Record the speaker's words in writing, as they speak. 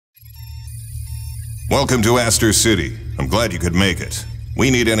Welcome to Astor City. I'm glad you could make it. We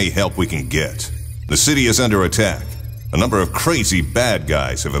need any help we can get. The city is under attack. A number of crazy bad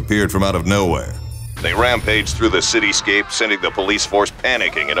guys have appeared from out of nowhere. They rampage through the cityscape, sending the police force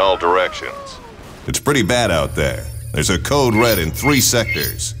panicking in all directions. It's pretty bad out there. There's a code red in 3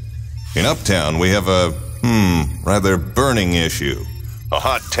 sectors. In Uptown, we have a, rather burning issue. A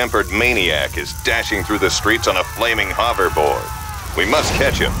hot-tempered maniac is dashing through the streets on a flaming hoverboard. We must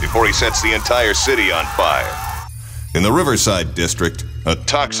catch him before he sets the entire city on fire. In the Riverside district, a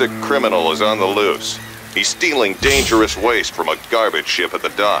toxic criminal is on the loose. He's stealing dangerous waste from a garbage ship at the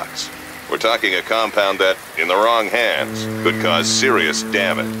docks. We're talking a compound that, in the wrong hands, could cause serious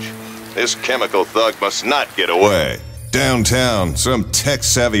damage. This chemical thug must not get away. Downtown, some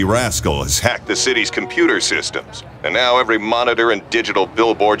tech-savvy rascal has hacked the city's computer systems, and now every monitor and digital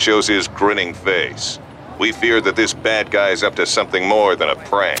billboard shows his grinning face. We fear that this bad guy is up to something more than a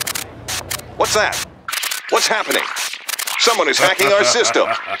prank. What's that? What's happening? Someone is hacking our system.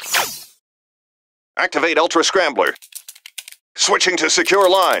 Activate Ultra Scrambler. Switching to secure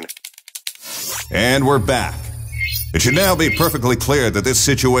line. And we're back. It should now be perfectly clear that this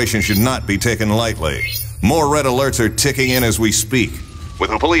situation should not be taken lightly. More red alerts are ticking in as we speak.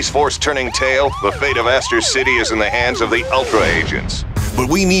 With the police force turning tail, the fate of Astor City is in the hands of the Ultra agents. But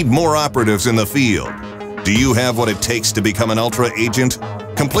we need more operatives in the field. Do you have what it takes to become an Ultra agent?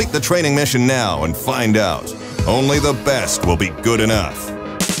 Complete the training mission now and find out. Only the best will be good enough.